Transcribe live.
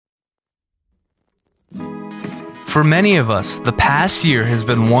For many of us, the past year has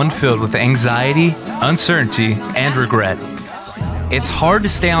been one filled with anxiety, uncertainty, and regret. It's hard to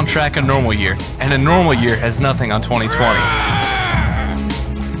stay on track a normal year, and a normal year has nothing on 2020.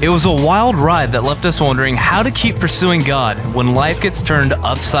 It was a wild ride that left us wondering how to keep pursuing God when life gets turned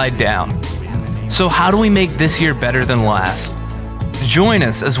upside down. So how do we make this year better than last? Join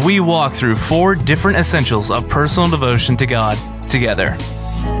us as we walk through 4 different essentials of personal devotion to God together.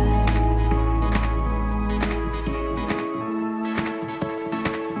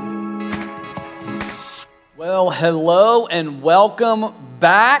 Well, hello and welcome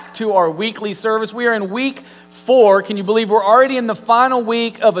back to our weekly service. We are in week 4. Can you believe we're already in the final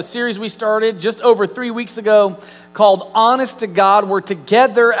week of a series we started just over 3 weeks ago called Honest to God? We're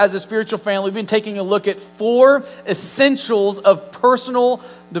together as a spiritual family. We've been taking a look at 4 essentials of personal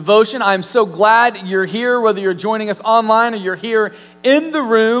devotion. I'm so glad you're here, whether you're joining us online or you're here in the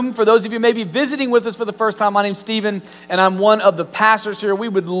room. For those of you maybe visiting with us for the first time, my name's Stephen, and I'm one of the pastors here. We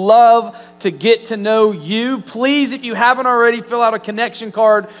would love to get to know you. Please, if you haven't already, fill out a connection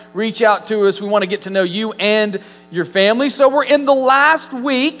card, reach out to us. We want to get to know you and your family. So we're in the last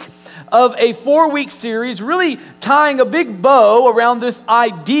week of a 4-week series, really tying a big bow around this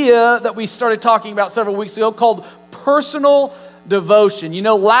idea that we started talking about several weeks ago called personal devotion. You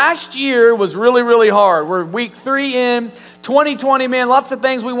know, last year was really, really hard. We're week 3 in 2020, man, lots of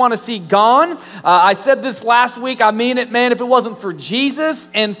things we want to see gone. I said this last week, I mean it, man, if it wasn't for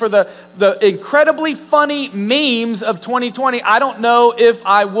Jesus and for the incredibly funny memes of 2020, I don't know if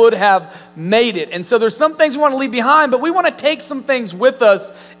I would have made it. And so there's some things we want to leave behind, but we want to take some things with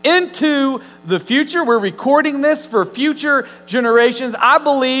us into the future. We're recording this for future generations. I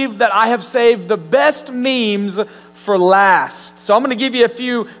believe that I have saved the best memes for last. So I'm going to give you a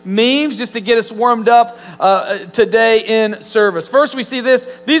few memes just to get us warmed up today in service. First, we see this.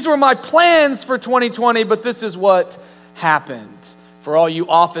 These were my plans for 2020, but this is what happened. For all you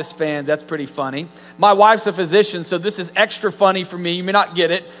Office fans, that's pretty funny. My wife's a physician, so this is extra funny for me. You may not get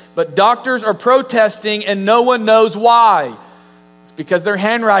it, but doctors are protesting and no one knows why. It's because their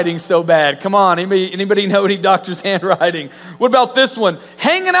handwriting's so bad. Come on, anybody know any doctor's handwriting? What about this one?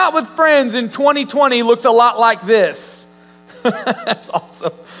 Hanging out with friends in 2020 looks a lot like this. That's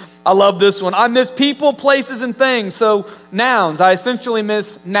awesome. I love this one. I miss people, places, and things. So nouns, I essentially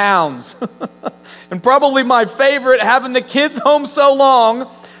miss nouns. And probably my favorite, having the kids home so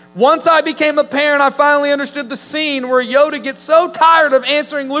long. Once I became a parent, I finally understood the scene where Yoda gets so tired of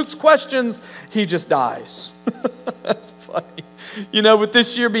answering Luke's questions, he just dies. That's funny. You know, with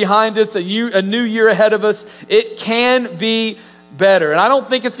this year behind us, a new year ahead of us, it can be better. And I don't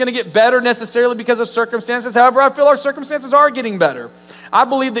think it's going to get better necessarily because of circumstances. However, I feel our circumstances are getting better. I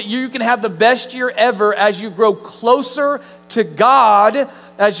believe that you can have the best year ever as you grow closer to God,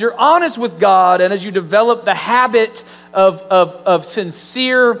 as you're honest with God, and as you develop the habit of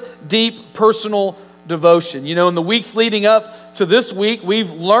sincere, deep, personal devotion. You know, in the weeks leading up to this week,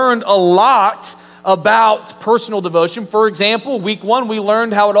 we've learned a lot about personal devotion. For example, week 1, we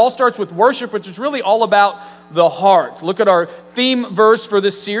learned how it all starts with worship, which is really all about the heart. Look at our theme verse for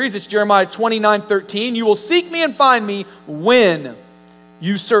this series. It's Jeremiah 29:13. You will seek me and find me when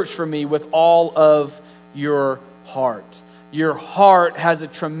you search for me with all of your heart. Your heart has a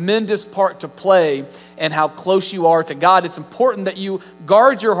tremendous part to play in how close you are to God. It's important that you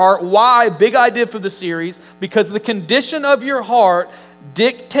guard your heart. Why? Big idea for the series. Because the condition of your heart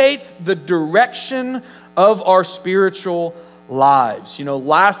dictates the direction of our spiritual lives. You know,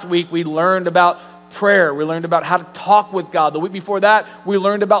 last week we learned about prayer. We learned about how to talk with God. The week before that, we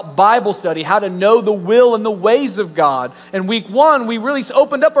learned about Bible study, how to know the will and the ways of God. And week 1, we really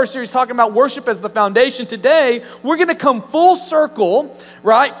opened up our series talking about worship as the foundation. Today, we're going to come full circle,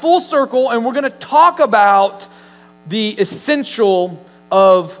 right? Full circle, and we're going to talk about the essential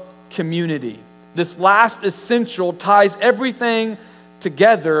of community. This last essential ties everything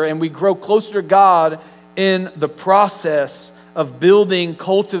together, and we grow closer to God in the process of building,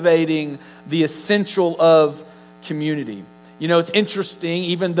 cultivating the essential of community. You know, it's interesting,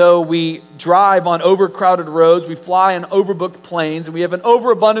 even though we drive on overcrowded roads, we fly on overbooked planes, and we have an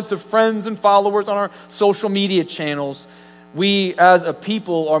overabundance of friends and followers on our social media channels, we as a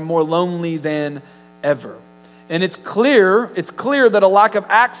people are more lonely than ever. And it's clear that a lack of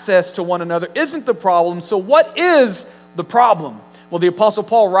access to one another isn't the problem. So what is the problem? Well, the Apostle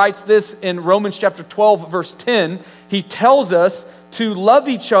Paul writes this in Romans chapter 12, verse 10. He tells us to love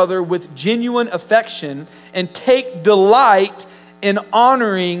each other with genuine affection and take delight in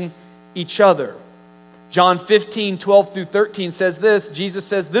honoring each other. John 15, 12 through 13 says this. Jesus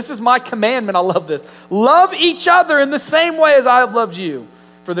says, "This is my commandment." I love this. "Love each other in the same way as I have loved you.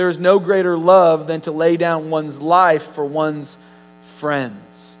 For there is no greater love than to lay down one's life for one's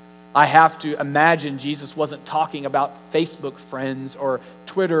friends. I have to imagine Jesus wasn't talking about Facebook friends or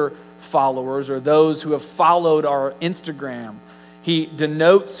Twitter followers or those who have followed our Instagram. He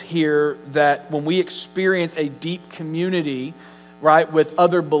denotes here that when we experience a deep community, right, with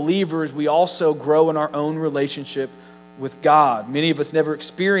other believers, we also grow in our own relationship with God. Many of us never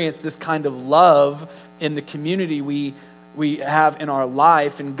experience this kind of love in the community we have in our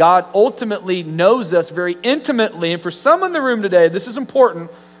life. And God ultimately knows us very intimately. And for some in the room today, this is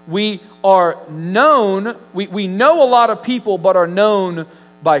important. We are known, we know a lot of people, but are known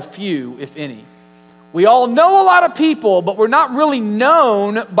by few, if any. We all know a lot of people, but we're not really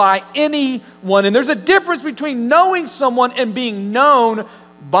known by anyone. And there's a difference between knowing someone and being known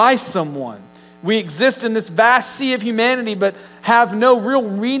by someone. We exist in this vast sea of humanity, but have no real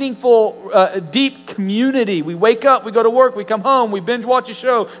meaningful, deep community. We wake up, we go to work, we come home, we binge watch a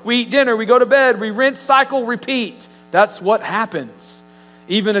show, we eat dinner, we go to bed, we rinse, cycle, repeat. That's what happens.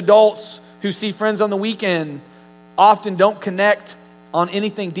 Even adults who see friends on the weekend often don't connect on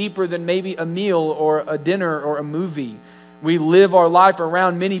anything deeper than maybe a meal or a dinner or a movie. We live our life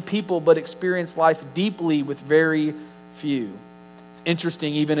around many people, but experience life deeply with very few. It's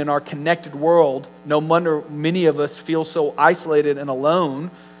interesting, even in our connected world, no wonder many of us feel so isolated and alone.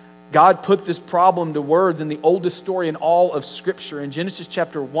 God put this problem to words in the oldest story in all of Scripture. In Genesis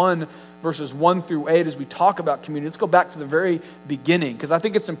chapter 1, verses 1 through 8, as we talk about community, let's go back to the very beginning, because I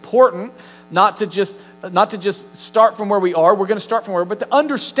think it's important not to just start from where we are. We're going to start from where, but to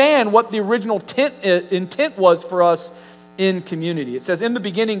understand what the original intent was for us in community. It says, in the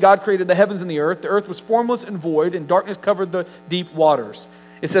beginning, God created the heavens and the earth. The earth was formless and void, and darkness covered the deep waters.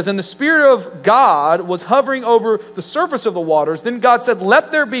 It says, and the Spirit of God was hovering over the surface of the waters. Then God said,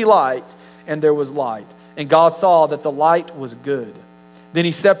 let there be light, and there was light. And God saw that the light was good. Then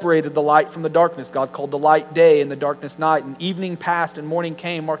he separated the light from the darkness. God called the light day and the darkness night. And evening passed and morning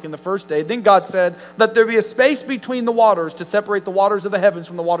came, marking the first day. Then God said, let there be a space between the waters to separate the waters of the heavens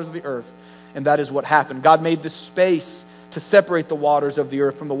from the waters of the earth. And that is what happened. God made this space to separate the waters of the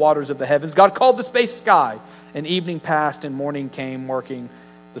earth from the waters of the heavens. God called the space sky. And evening passed and morning came, marking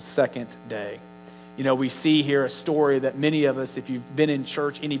the second day. You know, we see here a story that many of us, if you've been in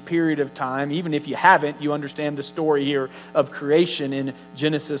church any period of time, even if you haven't, you understand the story here of creation in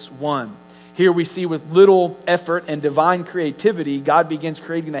Genesis 1. Here we see with little effort and divine creativity, God begins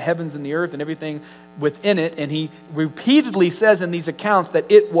creating the heavens and the earth and everything within it. And he repeatedly says in these accounts that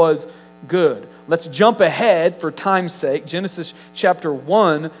it was good. Let's jump ahead for time's sake. Genesis chapter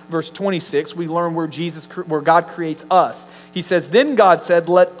 1, verse 26, we learn where God creates us. He says, then God said,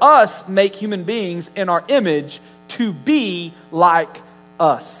 let us make human beings in our image to be like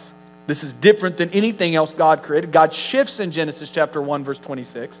us. This is different than anything else God created. God shifts in Genesis chapter 1, verse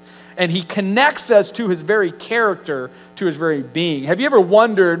 26, and he connects us to his very character, to his very being. Have you ever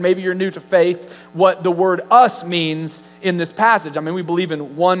wondered, maybe you're new to faith, what the word us means in this passage? I mean, we believe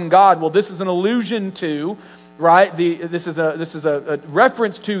in one God. Well, this is an allusion to, right? This is a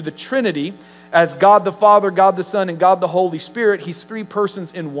reference to the Trinity as God the Father, God the Son, and God the Holy Spirit. He's three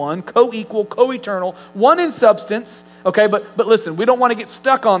persons in one, co-equal, co-eternal, one in substance. Okay, but listen, we don't want to get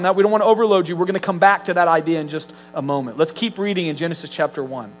stuck on that. We don't want to overload you. We're going to come back to that idea in just a moment. Let's keep reading in Genesis chapter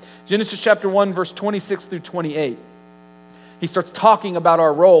 1. Genesis chapter 1, verse 26 through 28. He starts talking about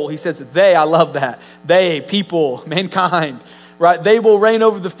our role. He says, they, I love that. They, people, mankind, right? They will reign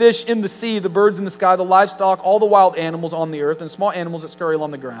over the fish in the sea, the birds in the sky, the livestock, all the wild animals on the earth, and small animals that scurry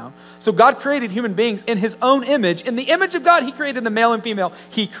along the ground. So God created human beings in his own image. In the image of God, he created them, male and female.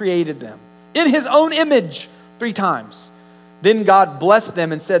 He created them in his own image 3 times. Then God blessed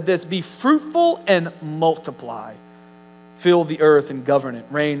them and said this, be fruitful and multiply. Fill the earth and govern it.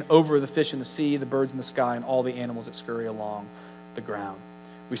 Reign over the fish in the sea, the birds in the sky, and all the animals that scurry along the ground.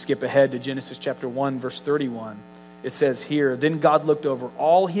 We skip ahead to Genesis chapter 1, verse 31. It says here, then God looked over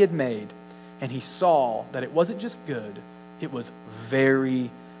all he had made, and he saw that it wasn't just good, it was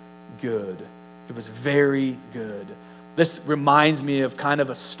very good. It was very good. This reminds me of kind of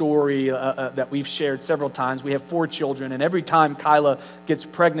a story that we've shared several times. We have 4 children, and every time Kyla gets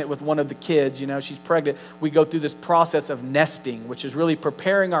pregnant with one of the kids, she's pregnant, we go through this process of nesting, which is really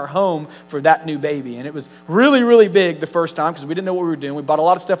preparing our home for that new baby. And it was really, really big the first time because we didn't know what we were doing. We bought a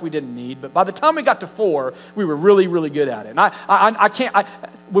lot of stuff we didn't need. But by the time we got to 4, we were really, really good at it. And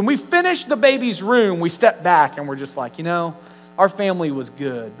when we finished the baby's room, we stepped back and we're just like, our family was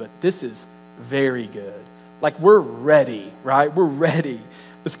good, but this is very good. Like we're ready, right? We're ready.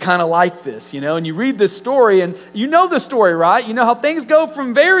 It's kind of like this, and you read this story and you know the story, right? You know how things go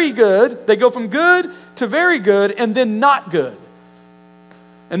from very good, they go from good to very good and then not good.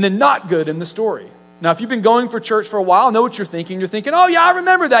 and then not good in the story. Now, if you've been going for church for a while, I know what you're thinking. You're thinking, oh yeah, I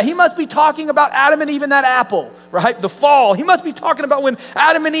remember that. He must be talking about Adam and Eve and that apple, right? The fall. He must be talking about when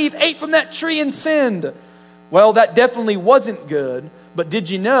Adam and Eve ate from that tree and sinned. Well, that definitely wasn't good. But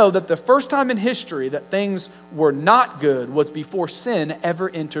did you know that the first time in history that things were not good was before sin ever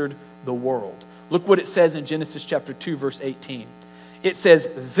entered the world? Look what it says in Genesis chapter 2, verse 18. It says,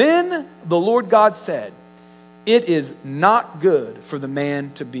 then the Lord God said, it is not good for the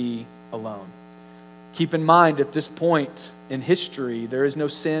man to be alone. Keep in mind, at this point in history, there is no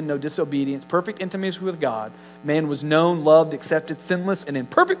sin, no disobedience, perfect intimacy with God. Man was known, loved, accepted, sinless, and in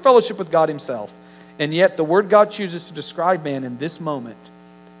perfect fellowship with God himself. And yet the word God chooses to describe man in this moment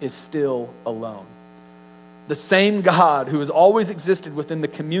is still alone. The same God who has always existed within the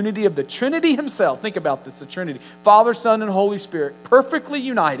community of the Trinity himself. Think about this, the Trinity. Father, Son, and Holy Spirit, perfectly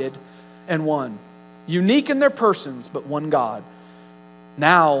united and one. Unique in their persons, but one God.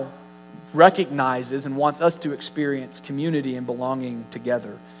 Now recognizes and wants us to experience community and belonging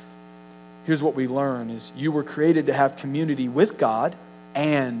together. Here's what we learn is you were created to have community with God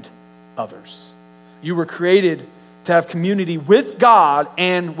and others. You were created to have community with God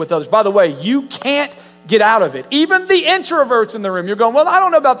and with others. By the way, you can't get out of it. Even the introverts in the room, you're going, well, I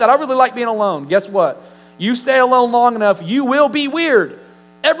don't know about that. I really like being alone. Guess what? You stay alone long enough, you will be weird.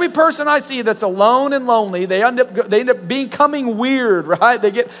 Every person I see that's alone and lonely, they end up becoming weird, right? They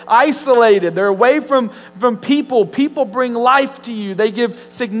get isolated. They're away from people. People bring life to you. They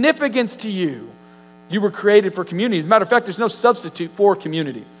give significance to you. You were created for community. As a matter of fact, there's no substitute for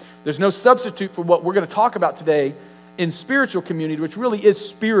community. There's no substitute for what we're going to talk about today in spiritual community, which really is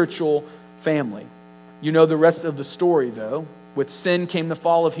spiritual family. You know the rest of the story, though. With sin came the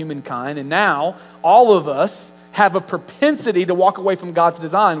fall of humankind, and now all of us have a propensity to walk away from God's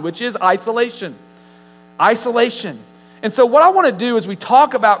design, which is isolation. Isolation. And so what I want to do as we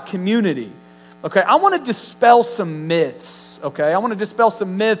talk about community, okay, I want to dispel some myths, okay? I want to dispel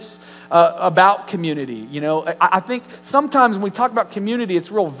some myths about community. You know, I think sometimes when we talk about community,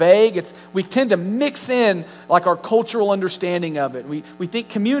 it's real vague. We tend to mix in like our cultural understanding of it. We think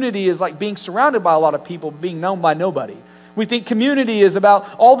community is like being surrounded by a lot of people, being known by nobody. We think community is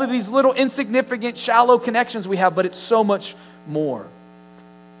about all of these little insignificant, shallow connections we have, but it's so much more.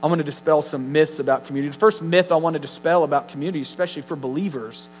 I'm going to dispel some myths about community. The first myth I want to dispel about community, especially for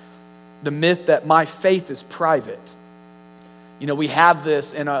believers, the myth that my faith is private. You know, we have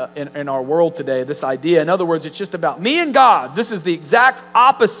this in our world today, this idea. In other words, it's just about me and God. This is the exact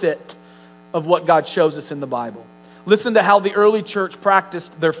opposite of what God shows us in the Bible. Listen to how the early church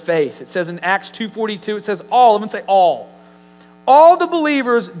practiced their faith. It says in Acts 2:42, it says all, everyone say all. All the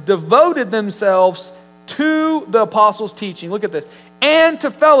believers devoted themselves to the apostles' teaching. Look at this. And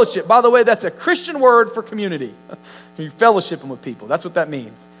to fellowship. By the way, that's a Christian word for community. You're fellowshipping with people. That's what that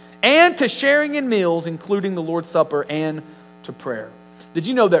means. And to sharing in meals, including the Lord's Supper, and to prayer. Did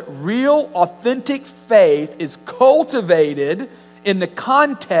you know that real, authentic faith is cultivated in the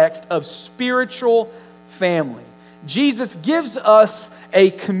context of spiritual family? Jesus gives us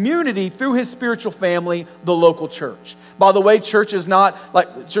a community through his spiritual family, the local church. By the way, church is not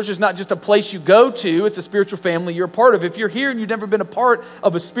just a place you go to, it's a spiritual family you're a part of. If you're here and you've never been a part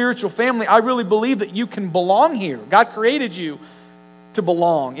of a spiritual family, I really believe that you can belong here. God created you to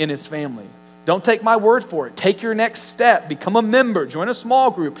belong in his family. Don't take my word for it. Take your next step. Become a member. Join a small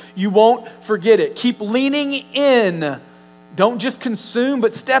group. You won't forget it. Keep leaning in. Don't just consume,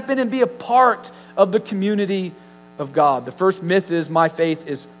 but step in and be a part of the community of God. The first myth is my faith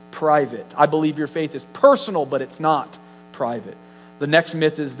is private. I believe your faith is personal, but it's not private. The next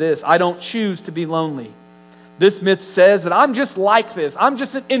myth is this: I don't choose to be lonely. This myth says that I'm just like this. I'm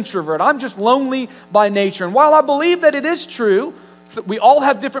just an introvert. I'm just lonely by nature. And while I believe that it is true, so we all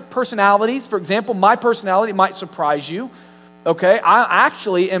have different personalities. For example, my personality might surprise you. Okay, I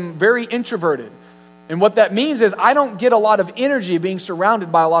actually am very introverted. And what that means is I don't get a lot of energy being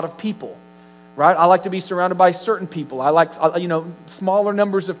surrounded by a lot of people. Right? I like to be surrounded by certain people. I like, smaller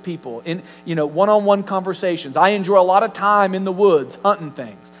numbers of people in, one-on-one conversations. I enjoy a lot of time in the woods, hunting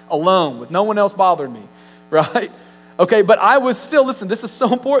things, alone, with no one else bothering me, right? Okay, but I was still, listen, this is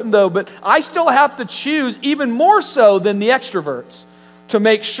so important though, but I still have to choose even more so than the extroverts to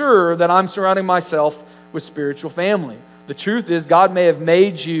make sure that I'm surrounding myself with spiritual family. The truth is God may have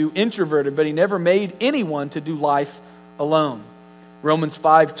made you introverted, but he never made anyone to do life alone. Romans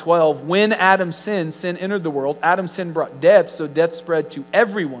 5:12, when Adam sinned, sin entered the world. Adam's sin brought death, so death spread to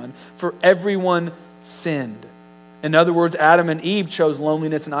everyone, for everyone sinned. In other words, Adam and Eve chose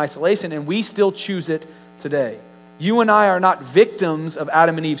loneliness and isolation, and we still choose it today. You and I are not victims of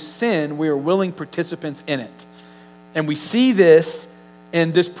Adam and Eve's sin. We are willing participants in it. And we see this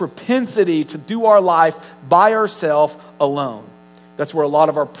and this propensity to do our life by ourselves alone. That's where a lot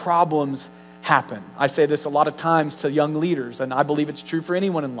of our problems happen. I say this a lot of times to young leaders, and I believe it's true for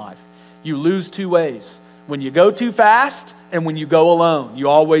anyone in life. You lose two ways. When you go too fast and when you go alone, you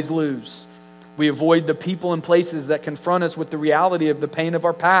always lose. We avoid the people and places that confront us with the reality of the pain of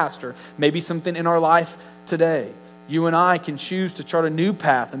our past or maybe something in our life today. You and I can choose to chart a new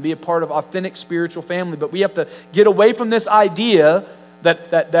path and be a part of authentic spiritual family, but we have to get away from this idea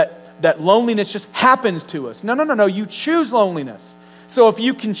that loneliness just happens to us. No. You choose loneliness. So if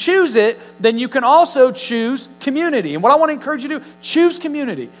you can choose it, then you can also choose community. And what I want to encourage you to do, choose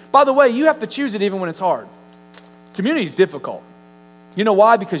community. By the way, you have to choose it even when it's hard. Community is difficult. You know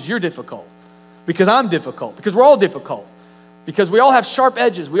why? Because you're difficult. Because I'm difficult. Because we're all difficult. Because we all have sharp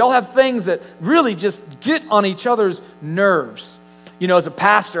edges. We all have things that really just get on each other's nerves. You know, as a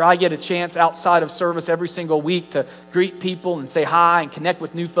pastor, I get a chance outside of service every single week to greet people and say hi and connect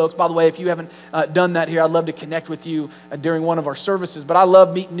with new folks. By the way, if you haven't done that here, I'd love to connect with you during one of our services. But I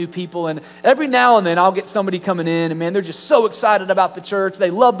love meeting new people. And every now and then, I'll get somebody coming in, and man, they're just so excited about the church.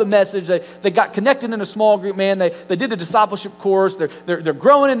 They love the message. They got connected in a small group, man. They did a discipleship course. They're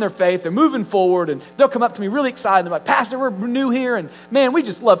growing in their faith. They're moving forward. And they'll come up to me really excited. They're like, Pastor, we're new here. And man, we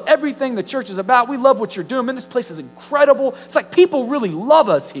just love everything the church is about. We love what you're doing. Man, this place is incredible. It's like people really love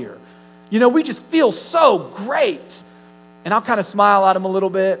us here. You know, we just feel so great. And I'll kind of smile at them a little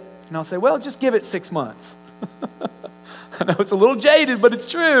bit, and I'll say, well, just give it 6 months. I know it's a little jaded, but it's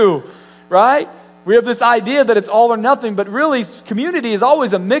true, right? We have this idea that it's all or nothing, but really community is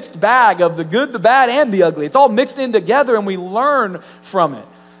always a mixed bag of the good, the bad, and the ugly. It's all mixed in together, and we learn from it.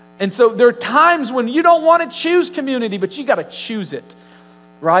 And so there are times when you don't want to choose community, but you got to choose it,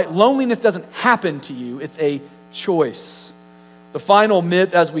 right? Loneliness doesn't happen to you. It's a choice. The final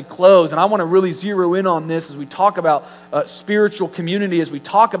myth as we close, and I want to really zero in on this as we talk about spiritual community, as we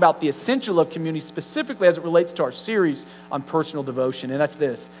talk about the essential of community, specifically as it relates to our series on personal devotion, and that's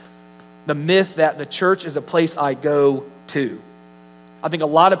this: the myth that the church is a place I go to. I think a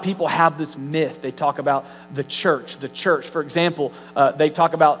lot of people have this myth. They talk about the church. For example, they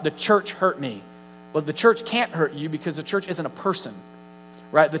talk about the church hurt me. Well, the church can't hurt you because the church isn't a person,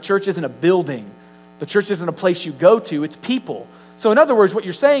 right? The church isn't a building. The church isn't a place you go to, it's people. So in other words, what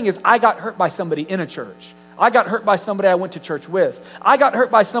you're saying is, I got hurt by somebody in a church. I got hurt by somebody I went to church with. I got hurt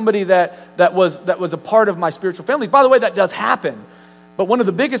by somebody that was a part of my spiritual family. By the way, that does happen. But one of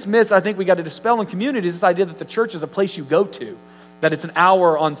the biggest myths I think we got to dispel in community is this idea that the church is a place you go to, that it's an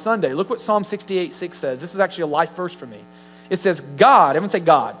hour on Sunday. Look what Psalm 68:6 says. This is actually a life verse for me. It says, God, everyone say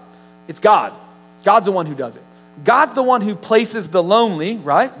God. It's God. God's the one who does it. God's the one who places the lonely,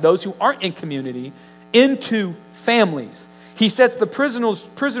 right, those who aren't in community, into families. He sets the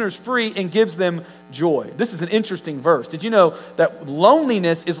prisoners free and gives them joy. This is an interesting verse. Did you know that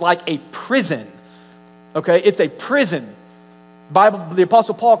loneliness is like a prison? Okay, it's a prison. The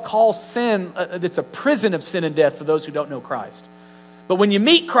Apostle Paul calls sin, it's a prison of sin and death for those who don't know Christ. But when you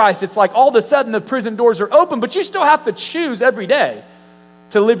meet Christ, it's like all of a sudden the prison doors are open, but you still have to choose every day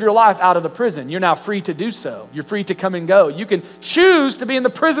to live your life out of the prison. You're now free to do so. You're free to come and go. You can choose to be in the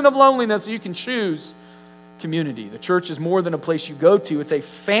prison of loneliness, or you can choose community. The church is more than a place you go to. It's a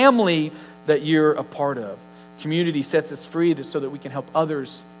family that you're a part of. Community sets us free so that we can help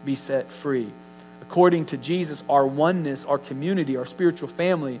others be set free. According to Jesus, our oneness, our community, our spiritual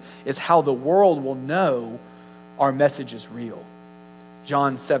family is how the world will know our message is real.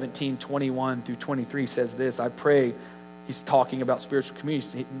 John 17:21 through 23 says this. I pray, he's talking about spiritual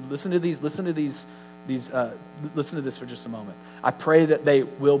community. Listen to this for just a moment. I pray that they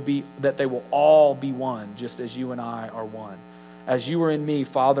will all be one, just as you and I are one. As you are in me,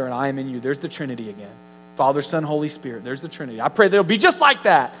 Father, and I am in you. There's the Trinity again. Father, Son, Holy Spirit. There's the Trinity. I pray they'll be just like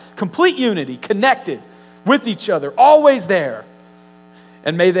that. Complete unity, connected with each other, always there.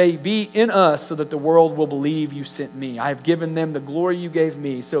 And may they be in us so that the world will believe you sent me. I have given them the glory you gave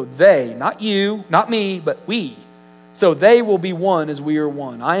me, so they, not you, not me, but we, so they will be one as we are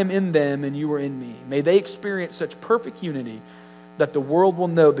one. I am in them and you are in me. May they experience such perfect unity that the world will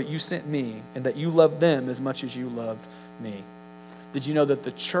know that you sent me and that you loved them as much as you loved me. Did you know that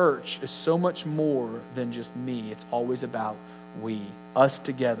the church is so much more than just me? It's always about we, us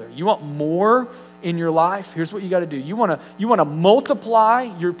together. You want more in your life? Here's what you got to do. You want to multiply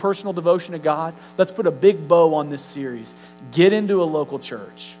your personal devotion to God? Let's put a big bow on this series. Get into a local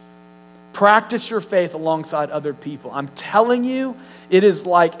church. Practice your faith alongside other people. I'm telling you, it is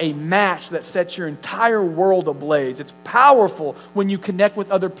like a match that sets your entire world ablaze. It's powerful when you connect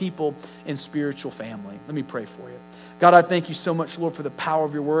with other people in spiritual family. Let me pray for you. God, I thank you so much, Lord, for the power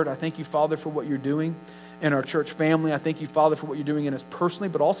of your word. I thank you, Father, for what you're doing. in our church family. I thank you, Father, for what you're doing in us personally,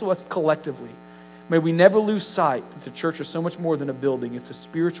 but also us collectively. May we never lose sight that the church is so much more than a building. It's a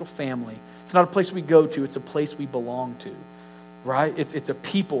spiritual family. It's not a place we go to. It's a place we belong to, right? It's a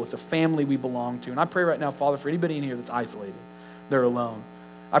people. It's a family we belong to. And I pray right now, Father, for anybody in here that's isolated, they're alone.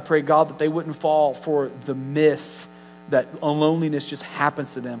 I pray, God, that they wouldn't fall for the myth that loneliness just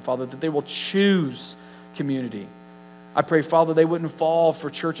happens to them, Father, that they will choose community. I pray, Father, they wouldn't fall for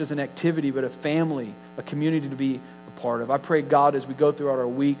church as an activity, but a family, a community to be a part of. I pray, God, as we go throughout our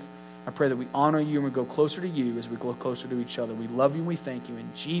week, I pray that we honor you and we go closer to you as we go closer to each other. We love you and we thank you. In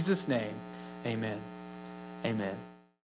Jesus' name, amen. Amen.